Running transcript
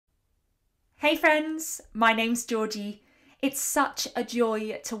Hey friends, my name's Georgie. It's such a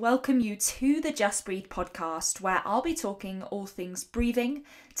joy to welcome you to the Just Breathe podcast, where I'll be talking all things breathing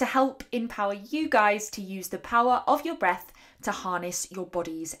to help empower you guys to use the power of your breath to harness your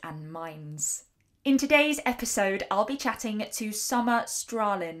bodies and minds. In today's episode, I'll be chatting to Summer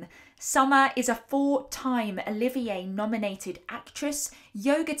Strallen. Summer is a 4-time Olivier-nominated actress,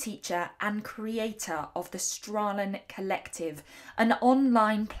 yoga teacher and creator of the Strallen Collective, an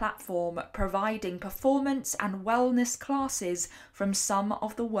online platform providing performance and wellness classes from some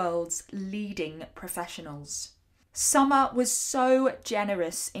of the world's leading professionals. Summer was so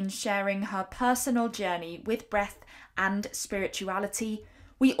generous in sharing her personal journey with breath and spirituality.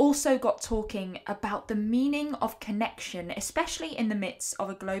 We also got talking about the meaning of connection, especially in the midst of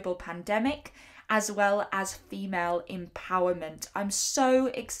a global pandemic, as well as female empowerment. I'm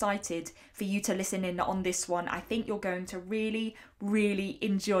so excited for you to listen in on this one. I think you're going to really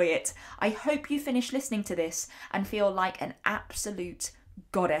enjoy it. I hope you finish listening to this and feel like an absolute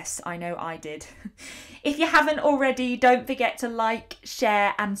goddess. I know I did. If you haven't already, don't forget to like,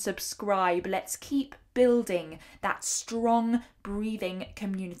 share and subscribe. Let's keep building that strong breathing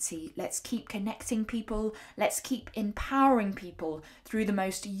community. Let's keep connecting people. Let's keep empowering people through the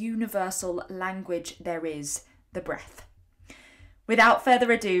most universal language there is, the breath. Without further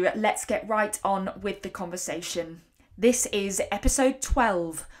ado, let's get right on with the conversation. This is episode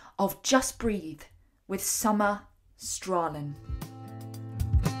 12 of Just Breathe with Summer Strallen.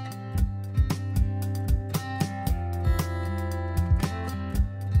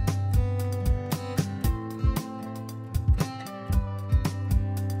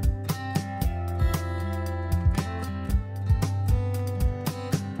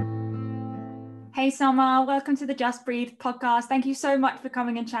 Hey Summer, welcome to the Just Breathe podcast. Thank you so much for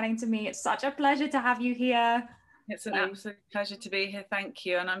coming and chatting to me. It's such a pleasure to have you here. It's an absolute pleasure to be here. Thank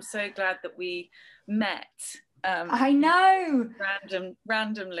you. And I'm so glad that we met. I know.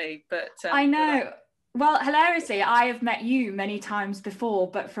 Randomly, but I know. Well, hilariously, I have met you many times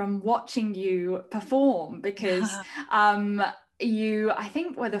before, but from watching you perform, because you, I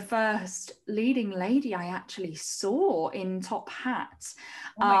think, were the first leading lady I actually saw in top hat.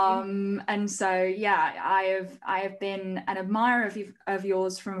 And so, yeah, I have been an admirer of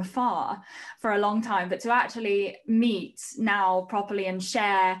yours from afar for a long time, but to actually meet now properly and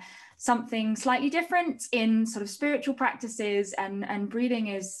share something slightly different in sort of spiritual practices and breathing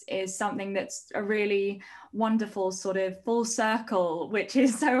is something that's a really wonderful sort of full circle, which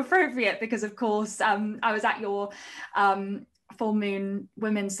is so appropriate because, of course, I was at your full moon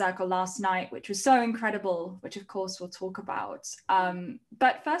women's circle last night, which was so incredible, which of course we'll talk about.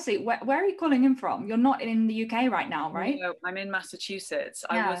 But firstly, where are you calling in from? You're not in the UK right now, right? No, I'm in Massachusetts.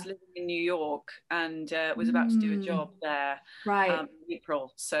 Yeah. I was living in New York and was about to do a job there in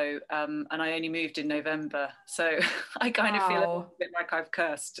April. So, and I only moved in November. So I kind of feel a little bit like I've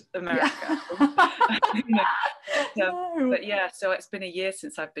cursed America. But yeah, so it's been a year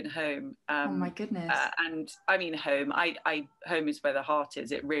since I've been home. Oh my goodness. And I mean, home, home is where the heart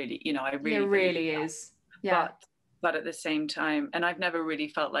is. It really, it really is. Yeah. But at the same time, and I've never really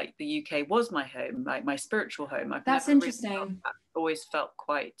felt like the UK was my home, like my spiritual home. That's interesting. Really always felt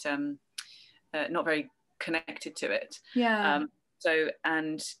quite not very connected to it. Yeah.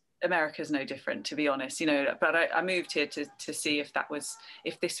 And America's no different, to be honest. But I moved here to see if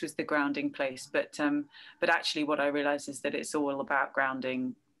this was the grounding place. But actually, what I realized is that it's all about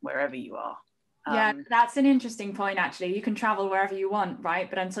grounding wherever you are. Yeah, that's an interesting point, actually. You can travel wherever you want, right?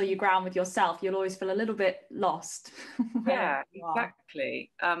 But until you ground with yourself, you'll always feel a little bit lost. Yeah, exactly.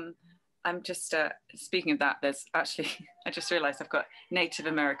 I'm just speaking of that, there's actually, I just realized I've got Native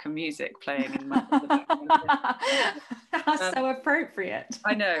American music playing in my That's so appropriate.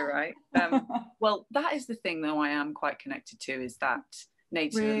 I know, right? Well, that is the thing, though, I am quite connected to, is that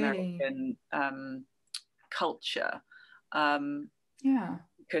Native American culture. Yeah.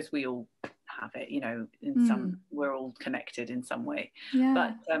 Because we all have it, we're all connected in some way.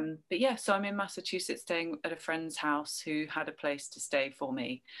 Yeah. But yeah, so I'm in Massachusetts staying at a friend's house who had a place to stay for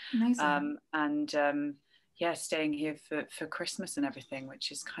me. Amazing. Staying here for Christmas and everything,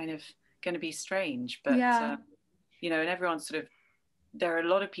 which is kind of going to be strange, but and everyone's sort of, there are a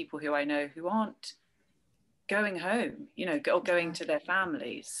lot of people who I know who aren't going home, or going to their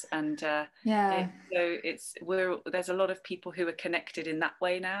families, and there's a lot of people who are connected in that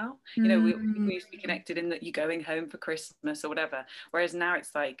way now. We used to be connected in that you're going home for Christmas or whatever, whereas now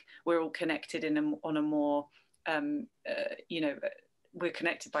it's like we're all connected on a more we're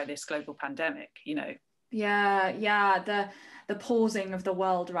connected by this global pandemic. The pausing of the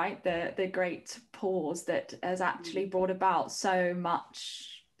world, right? The great pause that has actually brought about so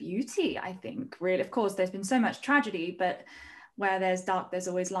much beauty, I think, really. Of course, there's been so much tragedy, but where there's dark, there's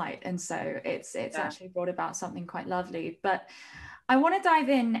always light. And so it's actually brought about something quite lovely. But I want to dive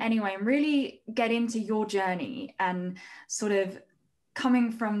in anyway and really get into your journey and sort of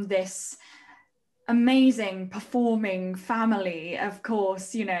coming from this amazing performing family. Of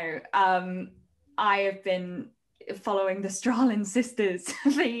course, you know, I have been following the Strallen sisters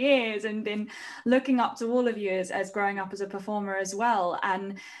for years and been looking up to all of you as growing up as a performer as well.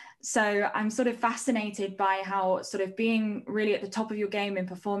 And so I'm sort of fascinated by how sort of being really at the top of your game in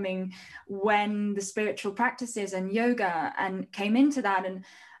performing when the spiritual practices and yoga and came into that,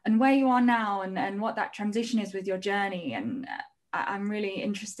 and where you are now, and what that transition is with your journey. And I'm really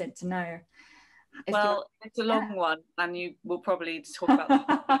interested to know. Well, it's a long one, and you will probably talk about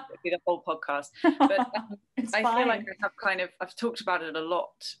the whole podcast. But I feel like I've talked about it a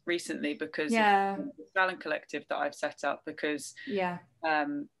lot recently because of the Strallen Collective that I've set up, because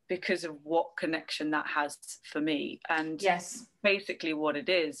of what connection that has for me. And basically what it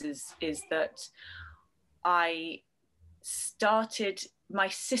is that I started, my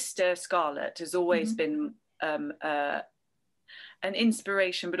sister Scarlett has always been an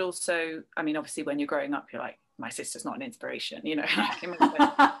inspiration, but also, I mean, obviously when you're growing up, you're like, my sister's not an inspiration, you know.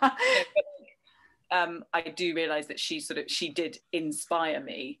 I do realize that she did inspire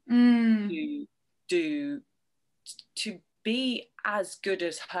me to be as good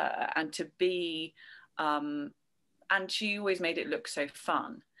as her, and to be and she always made it look so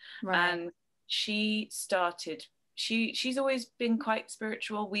fun. And she's always been quite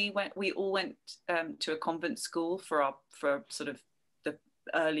spiritual. We all went to a convent school for sort of the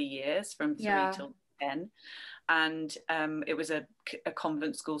early years, from 3 till 10, and it was a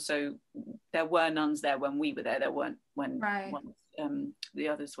convent school, so there were nuns there when we were there. There weren't when the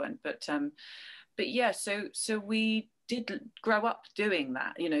others went, but yeah, so we did grow up doing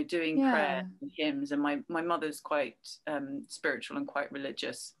that, you know, doing prayer and hymns, and my mother's quite spiritual and quite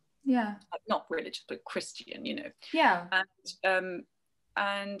religious. Not religious, but Christian, you know.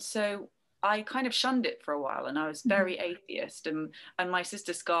 And so I kind of shunned it for a while, and I was very atheist, and my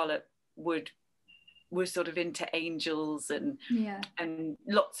sister Scarlett was sort of into angels and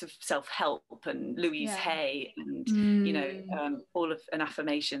lots of self-help and Louise Hay and you know, all of and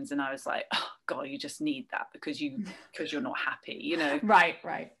affirmations, and I was like, oh God, you just need that because you're not happy, you know.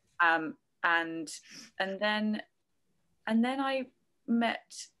 And then I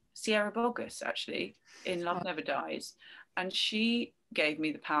met Sierra Bogus, actually, in Love Never Dies, and she gave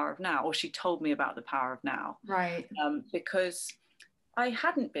me the power of now, or she told me about the power of now, because I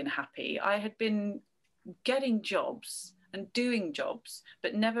hadn't been happy. I had been getting jobs and doing jobs,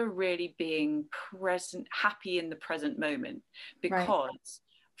 but never really being happy in the present moment, because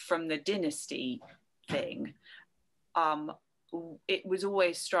from the dynasty thing, it was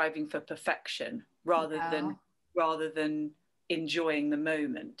always striving for perfection rather than enjoying the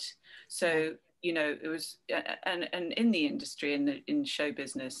moment. So you know, it was, and in the industry, in show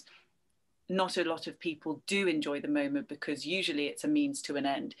business, not a lot of people do enjoy the moment, because usually it's a means to an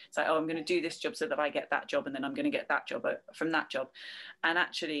end. It's like, oh, I'm going to do this job so that I get that job, and then I'm going to get that job from that job. And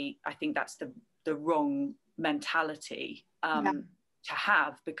actually, I think that's the wrong mentality to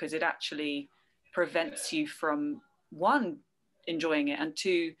have, because it actually prevents you from, one, enjoying it, and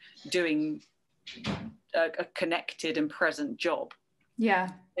two, doing a connected and present job.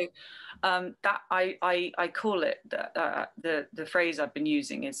 So, that I call it, the phrase I've been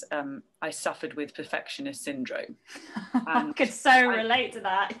using is I suffered with perfectionist syndrome. I could so relate to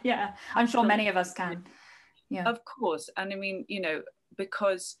that. I'm sure many of us can. Of course. And I mean, you know,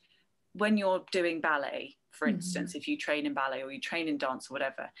 because when you're doing ballet, for instance, if you train in ballet or you train in dance or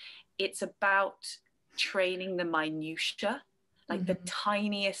whatever, it's about training the minutiae, like the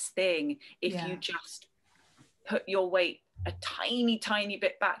tiniest thing. If you just put your weight a tiny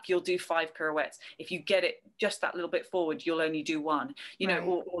bit back, you'll do 5 pirouettes. If you get it just that little bit forward, you'll only do 1, you know,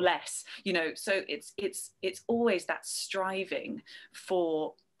 or less, you know. So it's always that striving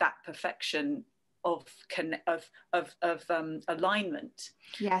for that perfection of alignment.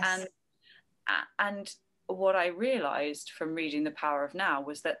 And what I realized from reading The Power of Now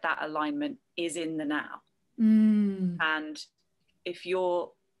was that alignment is in the now. And if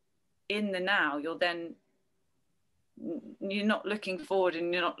you're in the now, you're not looking forward,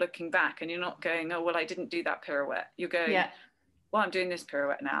 and you're not looking back, and you're not going, oh well, I didn't do that pirouette. You're going, well, I'm doing this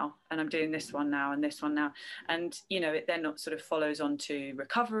pirouette now, and I'm doing this one now, and this one now. And you know, it then sort of follows on to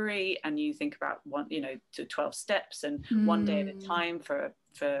recovery, and you think about one, you know, to 12 steps and one day at a time for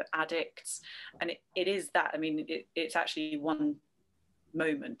addicts. And it is that, I mean, it's actually one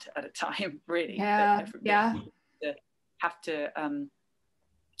moment at a time, really. To have to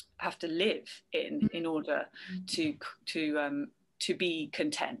have to live in order to be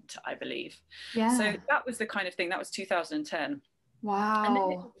content, I believe. Yeah. So that was the kind of thing. That was 2010. Wow. And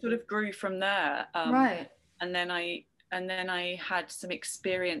then it sort of grew from there. Right. And then I had some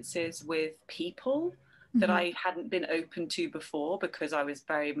experiences with people that I hadn't been open to before, because I was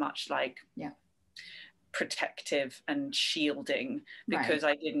very much like protective and shielding, because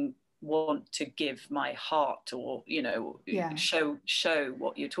I didn't want to give my heart, or show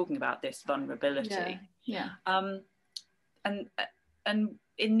what you're talking about, this vulnerability. And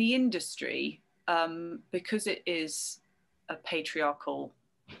in the industry, because it is a patriarchal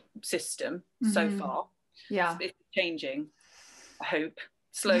system so far, it's changing, I hope,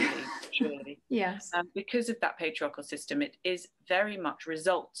 slowly, surely. Yes. Because of that patriarchal system, it is very much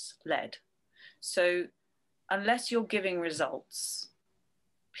results led. So unless you're giving results,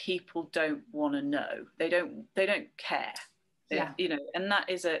 people don't want to know. They don't care. And that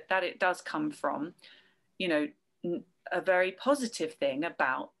it does come from, a very positive thing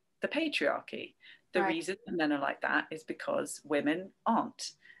about the patriarchy. The reason men are like that is because women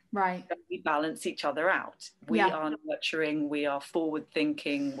aren't. Right. We balance each other out. We are nurturing, we are forward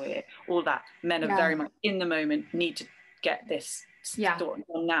thinking, we're all that. Men are very much in the moment, need to get this thought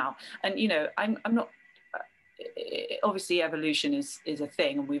on now. And I'm not, obviously evolution is a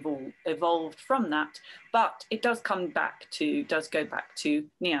thing, and we've all evolved from that, but it does go back to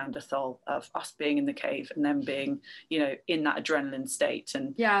Neanderthal, of us being in the cave and then being in that adrenaline state,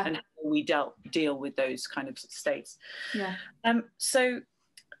 and how we deal with those kind of states. So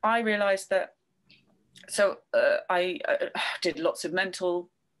I realized that, I did lots of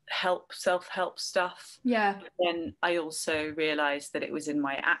mental self-help stuff. Then I also realized that it was in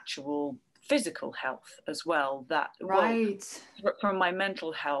my actual physical health as well, that from my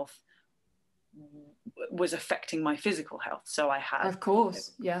mental health was affecting my physical health. So I had, of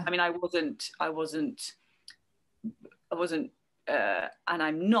course, I mean, I wasn't and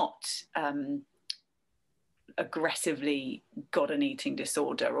I'm not aggressively got an eating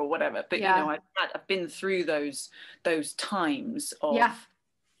disorder or whatever, but I've been through those times of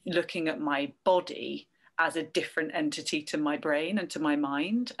looking at my body as a different entity to my brain and to my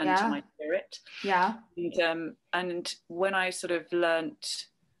mind and to my spirit. And when I sort of learnt,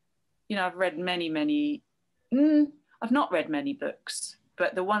 I've read I've not read many books,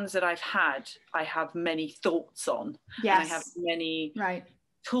 but the ones that I've had, I have many thoughts on. And I have many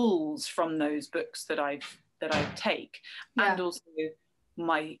tools from those books that I take. And also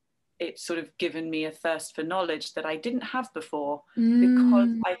it's sort of given me a thirst for knowledge that I didn't have before, because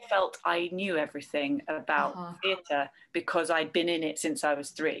I felt I knew everything about theatre, because I'd been in it since I was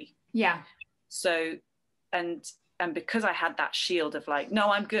 3. So, and because I had that shield of like,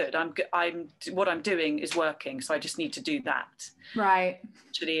 no, I'm good. What I'm doing is working. So I just need to do that.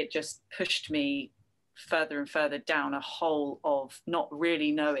 Actually, it just pushed me further and further down a hole of not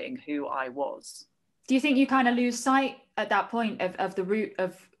really knowing who I was. Do you think you kind of lose sight at that point of the root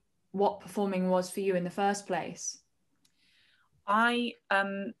of what performing was for you in the first place?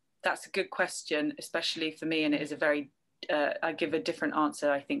 That's a good question, especially for me, and it is a very I give a different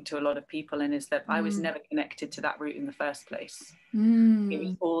answer, I think, to a lot of people, and is that I was never connected to that route in the first place. It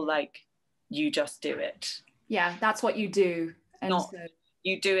was all like, you just do it. That's what you do. And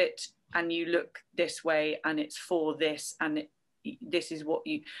you do it and you look this way and it's for this, and this is what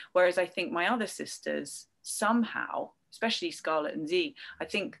you. Whereas I think my other sisters somehow, especially Scarlett and Z, I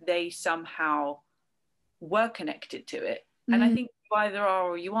think they somehow were connected to it. And I think you either are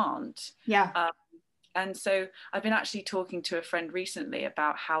or you aren't. And so I've been actually talking to a friend recently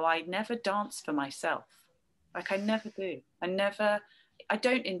about how I never dance for myself. Like, I never do. I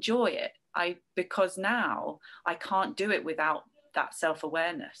don't enjoy it. Because now I can't do it without that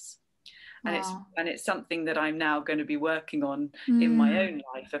self-awareness. And it's something that I'm now going to be working on in my own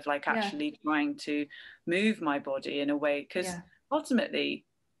life, of like actually trying to move my body in a way, because ultimately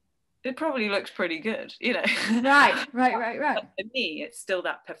it probably looks pretty good, Right. But for me, it's still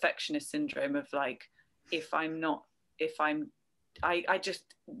that perfectionist syndrome of like, I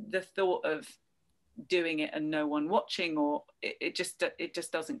just, the thought of doing it and no one watching, or it just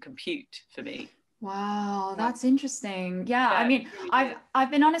doesn't compute for me. Wow, that's interesting. I mean, I've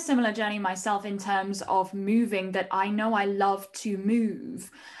been on a similar journey myself in terms of moving, that I know I love to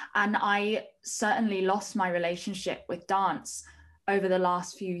move, and I certainly lost my relationship with dance over the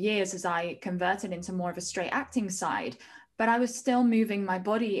last few years as I converted into more of a straight acting side, but I was still moving my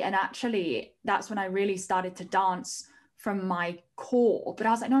body. And actually that's when I really started to dance from my core. But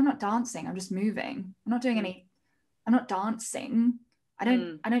I was like, no, I'm not dancing, I'm just moving. I'm not doing I'm not dancing. I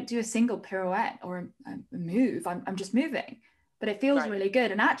don't do a single pirouette or a move. I'm just moving. but it feels really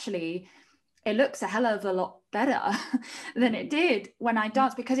good. And actually, it looks a hell of a lot better than it did when I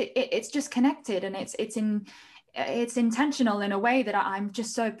danced, because it's just connected, and it's intentional in a way that I'm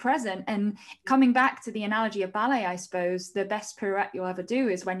just so present. And coming back to the analogy of ballet, I suppose the best pirouette you'll ever do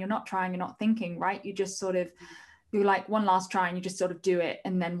is when you're not trying, you're not thinking, right? You just sort of, you're like, one last try, and you just sort of do it,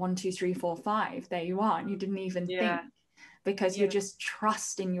 and then 1, 2, 3, 4, 5, there you are, and you didn't even think, because you're just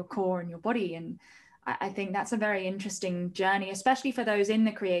trusting your core and your body. And I think that's a very interesting journey, especially for those in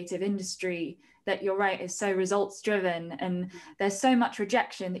the creative industry, that you're right, is so results driven, and there's so much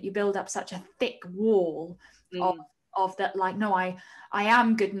rejection that you build up such a thick wall of that, like, no, I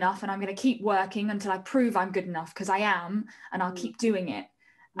am good enough, and I'm going to keep working until I prove I'm good enough, because I am, and I'll keep doing it,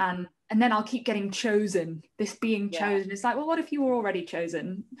 and then I'll keep getting chosen, this being chosen. It's like, well, what if you were already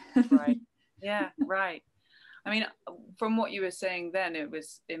chosen? Right. Yeah, right. I mean, from what you were saying then, it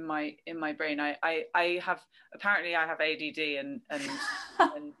was in my brain. I have ADD and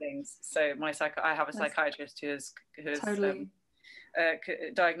things. So I have a psychiatrist who has totally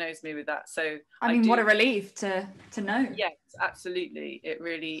diagnosed me with that. So I mean, what a relief to know. Yes, absolutely. It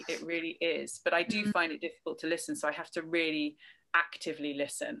really is. But I do find it difficult to listen, so I have to really actively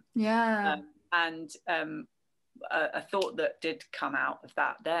listen. Yeah. A thought that did come out of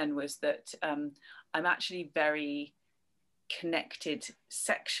that then was that I'm actually very connected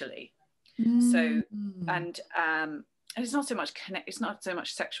sexually. So, and it's not so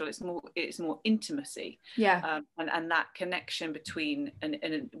much sexual, it's more intimacy. And that connection between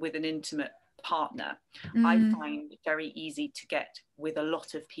with an intimate partner, I find very easy to get with a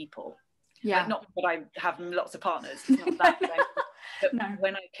lot of people. Like, not that I have lots of partners, it's not that. But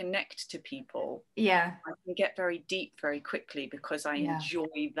when I connect to people, I can get very deep very quickly, because I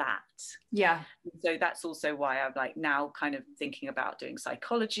enjoy that. So that's also why I'm like now kind of thinking about doing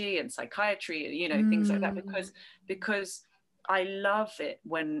psychology and psychiatry, you know, things like that, because I love it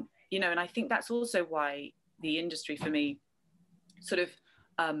when, you know, and I think that's also why the industry for me sort of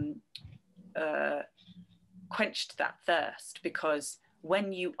quenched that thirst, because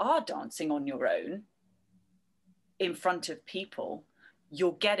when you are dancing on your own in front of people,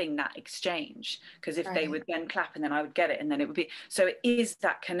 you're getting that exchange, because if they would then clap and then I would get it, and then it would be, so it is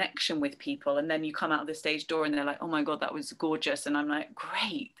that connection with people. And then you come out of the stage door and they're like, oh my God, that was gorgeous. And I'm like,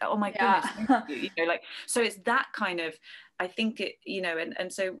 great. Oh my goodness. Thank you. You know, like, so it's that kind of, I think it, you know,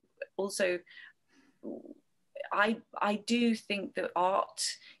 and so also I do think that art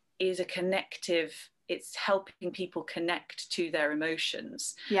is a connective, it's helping people connect to their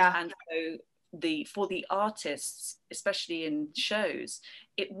emotions. And so for the artists, especially in shows,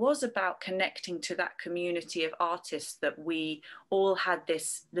 it was about connecting to that community of artists, that we all had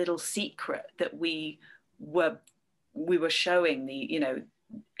this little secret that we were showing the, you know,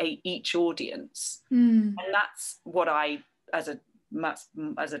 each audience. And that's what I, as a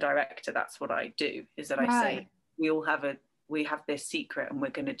director, that's what I do, is that I say, we have this secret, and we're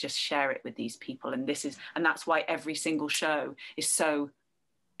going to just share it with these people. And that's why every single show is so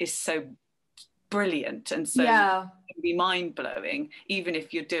brilliant, and so it can be mind-blowing, even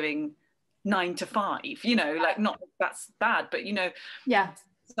if you're doing 9 to 5, you know, like, not that's bad, but, you know,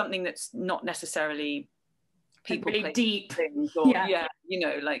 something that's not necessarily people really deep things, or you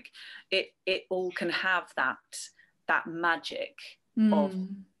know, like it all can have that magic of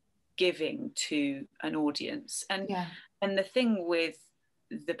giving to an audience. And the thing with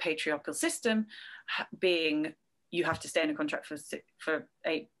the patriarchal system being, you have to stay in a contract for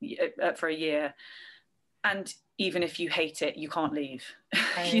a year, and even if you hate it, you can't leave.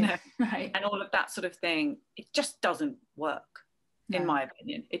 You know, and all of that sort of thing, it just doesn't work. In my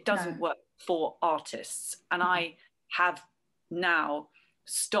opinion, it doesn't work for artists. And I have now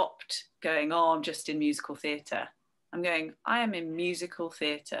stopped going, oh, I'm just in musical theatre. I'm going, I am in musical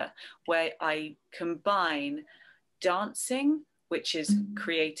theatre, where I combine dancing, which is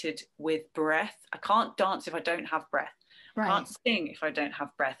created with breath. I can't dance if I don't have breath. I can't sing if I don't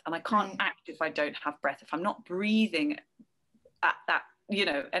have breath. And I can't act if I don't have breath. If I'm not breathing at that, you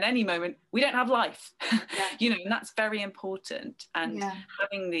know, at any moment, we don't have life. You know, and that's very important. And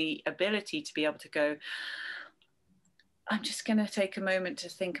having the ability to be able to go, I'm just going to take a moment to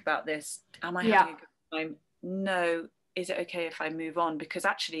think about this. Am I having a good time? No. Is it okay if I move on? Because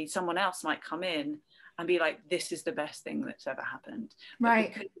actually someone else might come in and be like, this is the best thing that's ever happened. But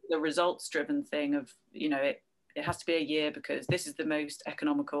because the results driven thing of, you know, it has to be a year because this is the most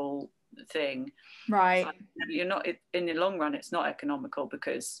economical thing. You're not, in the long run, it's not economical,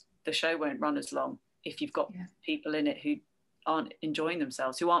 because the show won't run as long if you've got people in it who aren't enjoying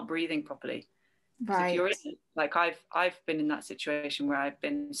themselves, who aren't breathing properly. If you're in it, like I've been in that situation where I've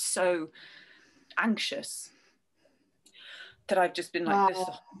been so anxious that I've just been like this the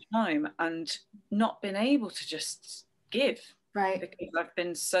whole time and not been able to just give, right, because I've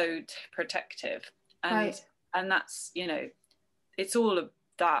been so protective, and right. and that's, you know, it's all of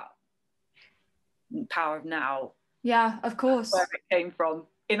that power of now. Yeah, of course. Where it came from,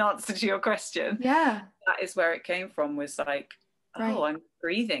 in answer to your question. Yeah, that is where it came from, was like, right. oh, I'm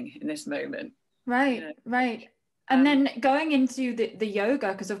breathing in this moment. Right, You know? right. And then going into the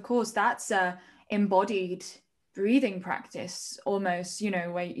yoga, because of course that's a embodied breathing practice almost, you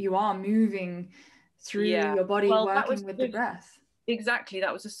know, where you are moving through your body, working with the breath. Exactly,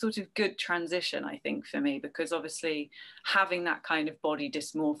 that was a sort of good transition, I think, for me, because obviously having that kind of body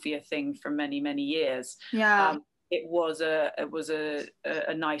dysmorphia thing for many, many years, it was a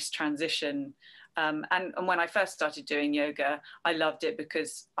nice transition. And when I first started doing yoga, I loved it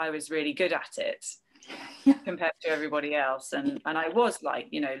because I was really good at it compared to everybody else. And I was like,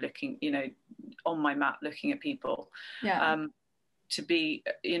 you know, looking, you know, on my mat, looking at people. To be,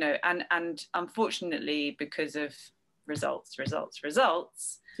 you know, and unfortunately, because of results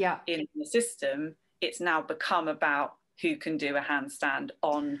in the system, it's now become about who can do a handstand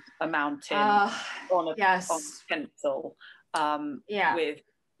on a mountain, on a pencil, with,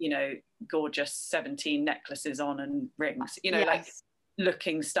 you know, gorgeous 17 necklaces on and rings, you know, like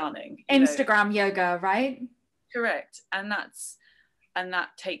looking stunning. Instagram yoga, right? Correct. And that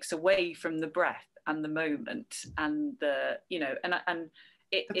takes away from the breath and the moment and the, you know, and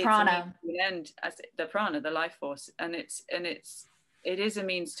it, the prana. It's an end, as the prana, the life force, and it is a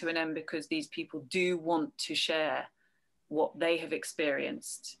means to an end, because these people do want to share what they have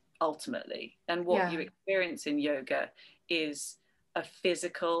experienced ultimately. And what you experience in yoga is a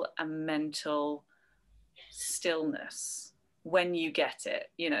physical and mental stillness when you get it,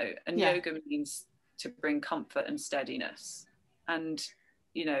 you know. And yoga means to bring comfort and steadiness, and,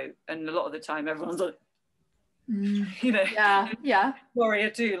 you know, and a lot of the time everyone's like, you know, warrior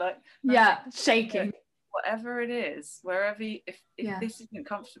too, like, shaking. You know, whatever it is, wherever if this isn't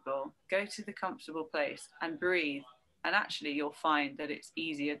comfortable, go to the comfortable place and breathe, and actually you'll find that it's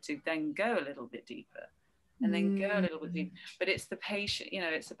easier to then go a little bit deeper, and then go a little bit deeper. But it's the patient, you know,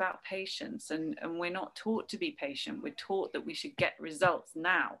 it's about patience, and we're not taught to be patient. We're taught that we should get results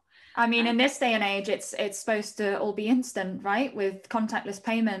now. I mean, in this day and age, it's supposed to all be instant, right? With contactless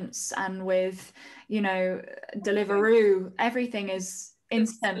payments and with, you know, Deliveroo, everything is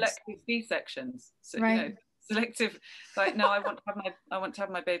instant. Selective C-sections, so, you know, selective. Like, no, I want to have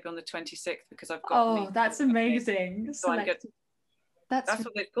my baby on the 26th because I've got. Oh, that's amazing. So that's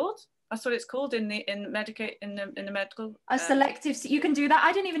what it's called. That's what it's called in the medical. A selective. You can do that.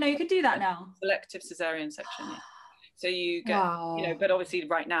 I didn't even know you could do that now. Selective cesarean section. Yeah. So you get, you know, but obviously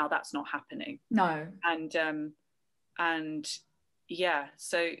right now that's not happening. No. And yeah,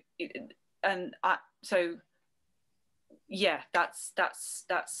 so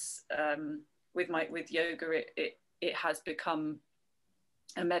that's with yoga, it has become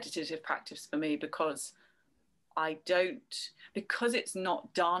a meditative practice for me, because because it's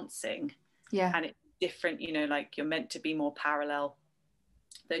not dancing, and it's different, you know, like you're meant to be more parallel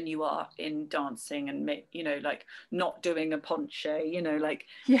than you are in dancing, and, you know, like not doing a ponche, you know, like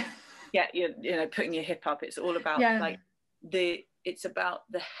you know, putting your hip up. It's all about like it's about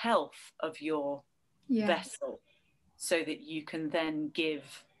the health of your vessel, so that you can then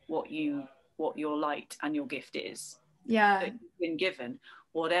give what your light and your gift is, that you've been given,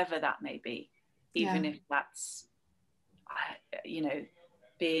 whatever that may be, even if that's, you know,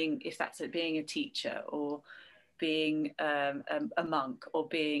 being a teacher, or being a monk, or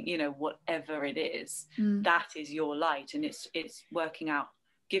being, you know, whatever it is, that is your light. And it's working out,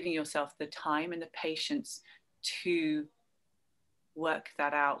 giving yourself the time and the patience to work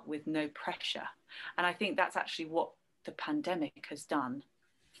that out with no pressure. And I think that's actually what the pandemic has done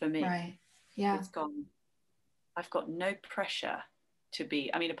for me. Right. Yeah. It's gone, I've got no pressure to be,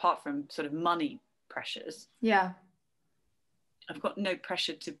 I mean, apart from sort of money pressures. Yeah. I've got no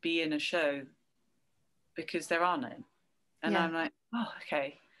pressure to be in a show, because there are none. And I'm like, oh,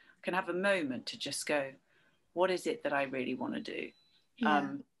 okay, I can have a moment to just go, what is it that I really want to do?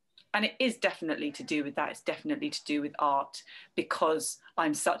 And it is definitely to do with that. It's definitely to do with art, because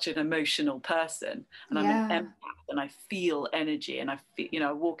I'm such an emotional person, and I'm an empath, and I feel energy, and I feel, you know,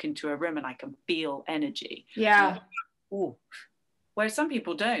 I walk into a room and I can feel energy. Oh, whereas some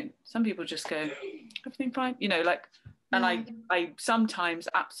people don't. Some people just go, everything fine, you know, like, and I sometimes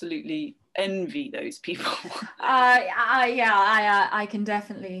absolutely envy those people. I can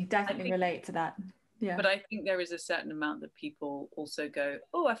definitely relate to that. Yeah. But I think there is a certain amount that people also go,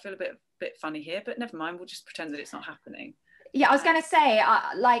 oh, I feel a bit funny here, but never mind, we'll just pretend that it's not happening. Yeah, I was going to say,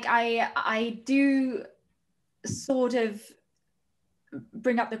 like, I do sort of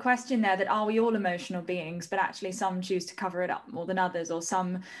bring up the question there that are we all emotional beings, but actually some choose to cover it up more than others, or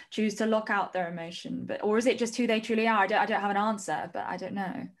some choose to lock out their emotion, or is it just who they truly are? I don't have an answer, but I don't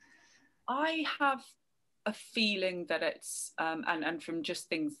know. I have a feeling that it's and from just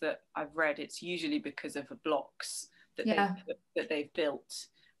things that I've read, it's usually because of the blocks that they've built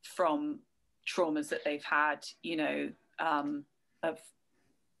from traumas that they've had, of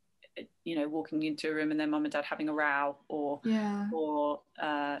walking into a room and then mum and dad having a row, or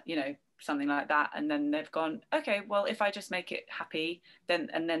something like that, and then they've gone, okay, well, if I just make it happy, then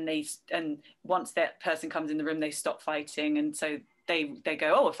once that person comes in the room, they stop fighting, and so they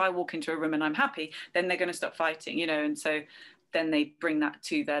go, oh, if I walk into a room and I'm happy, then they're going to stop fighting, and so then they bring that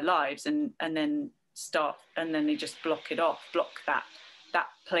to their lives, and then they just block that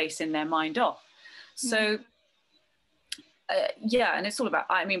place in their mind off. So and it's all about,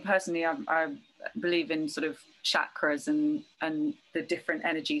 I mean, personally, I believe in sort of chakras and the different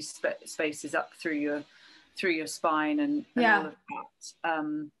energy spaces up through your spine and all of that.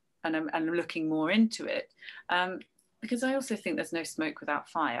 And I'm looking more into it, because I also think there's no smoke without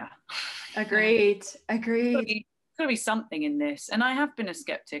fire. Agreed. There's got to be something in this. And I have been a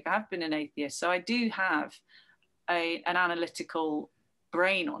skeptic. I have been an atheist. So I do have an analytical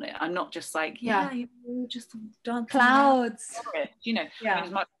brain on it. I'm not just like, you just done clouds. I mean,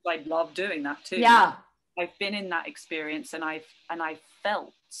 as much as I love doing that too. Yeah. I've been in that experience, and I've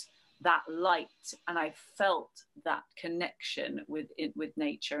felt that light, and I felt that connection with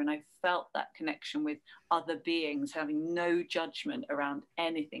nature, and I felt that connection with other beings, having no judgment around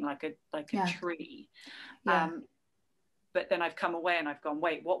anything, like a tree. But then I've come away and I've gone,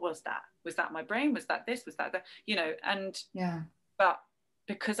 wait, what was that? Was that my brain? Was that this? Was that that? But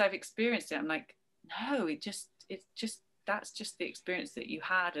because I've experienced it, I'm like, no, it's just that's just the experience that you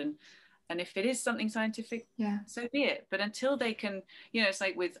had, and if it is something scientific, so be it. But until they can, it's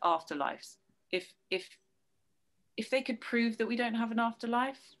like with afterlives. If they could prove that we don't have an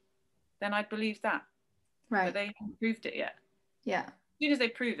afterlife, then I'd believe that. Right. But they haven't proved it yet. Yeah. As soon as they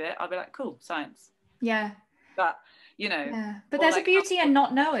prove it, I'll be like, cool, science. Yeah. But but there's a beauty in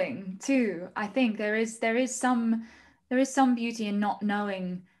not knowing too. I think there is some beauty in not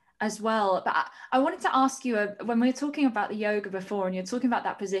knowing as well. But I wanted to ask you, when we were talking about the yoga before, and you're talking about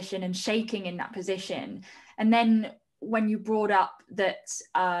that position and shaking in that position, and then when you brought up that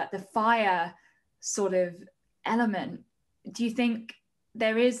the fire sort of element, do you think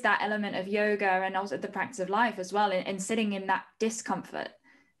there is that element of yoga and also the practice of life as well in sitting in that discomfort,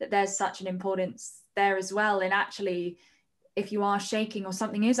 that there's such an importance there as well, and actually, if you are shaking or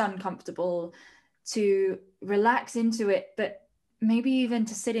something is uncomfortable, to relax into it, but maybe even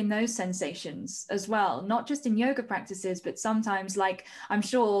to sit in those sensations as well, not just in yoga practices, but sometimes, like I'm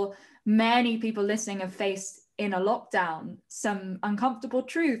sure many people listening have faced in a lockdown, some uncomfortable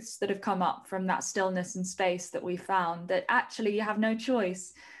truths that have come up from that stillness and space that we found, that actually you have no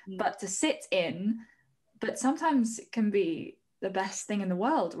choice but to sit in, but sometimes it can be the best thing in the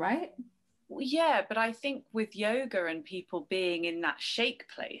world, right? Yeah, but I think with yoga and people being in that shake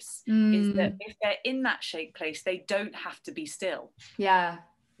place, is that if they're in that shake place, they don't have to be still. Yeah.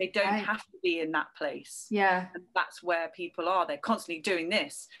 They don't have to be in that place. Yeah. And that's where people are. They're constantly doing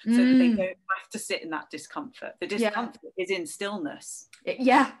this so that they don't have to sit in that discomfort. The discomfort is in stillness.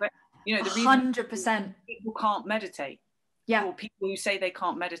 Yeah. But, the 100%. People can't meditate. Yeah. Or people who say they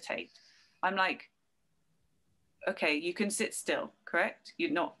can't meditate. I'm like, okay, you can sit still, correct? You're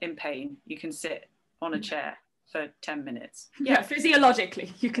not in pain. You can sit on a chair for 10 minutes. Yeah,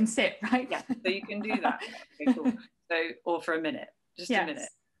 physiologically, you can sit, right? Yeah, so you can do that. Okay, cool. So, or for a minute, just a minute,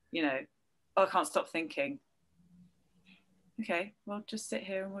 I can't stop thinking. Okay, well, just sit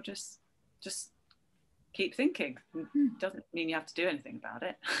here and we'll just keep thinking. It doesn't mean you have to do anything about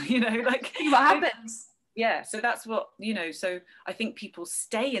it. See what happens. Yeah, so that's what, so I think people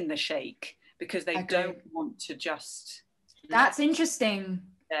stay in the shake because they don't want to just... That's interesting.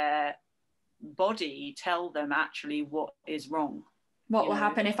 Their body tell them actually what is wrong. What will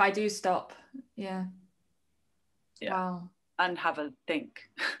happen if I do stop? Yeah. Wow. And have a think.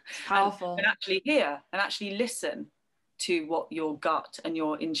 Powerful. and actually hear and actually listen to what your gut and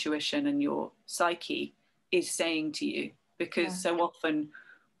your intuition and your psyche is saying to you. Because so often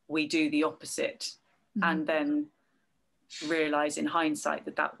we do the opposite and then realize in hindsight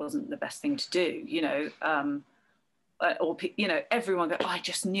that wasn't the best thing to do, or everyone go, oh, I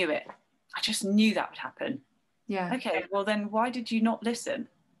just knew it. I just knew that would happen. Yeah. Okay, well then why did you not listen?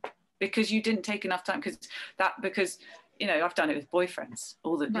 Because you didn't take enough time. Because I've done it with boyfriends.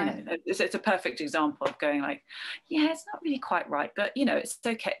 It's a perfect example of going like, yeah, it's not really quite right, but it's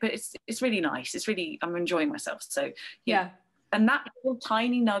okay. But it's really nice. It's really, I'm enjoying myself. So yeah. And that little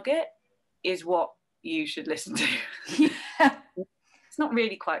tiny nugget is what you should listen to. Yeah. It's not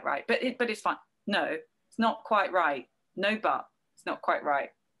really quite right, but it's fine. No, it's not quite right. No, but it's not quite right.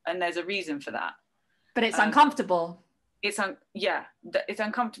 And there's a reason for that. But it's uncomfortable. It's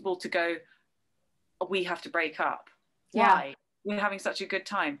uncomfortable to go, we have to break up. Yeah. Why? We're having such a good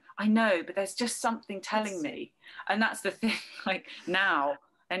time. I know, but there's just something telling me. And that's the thing. Like, now,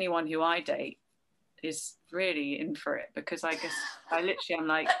 anyone who I date is really in for it, because I guess I literally am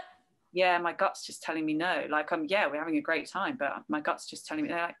like, yeah, my gut's just telling me no. Like, we're having a great time, but my gut's just telling me,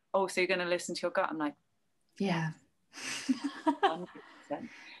 they're like, oh, so you're going to listen to your gut? I'm like, yeah. 100%.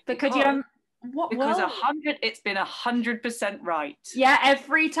 Because it's been 100% right. Yeah,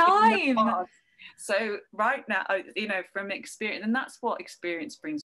 every time. So right now, from experience, and that's what experience brings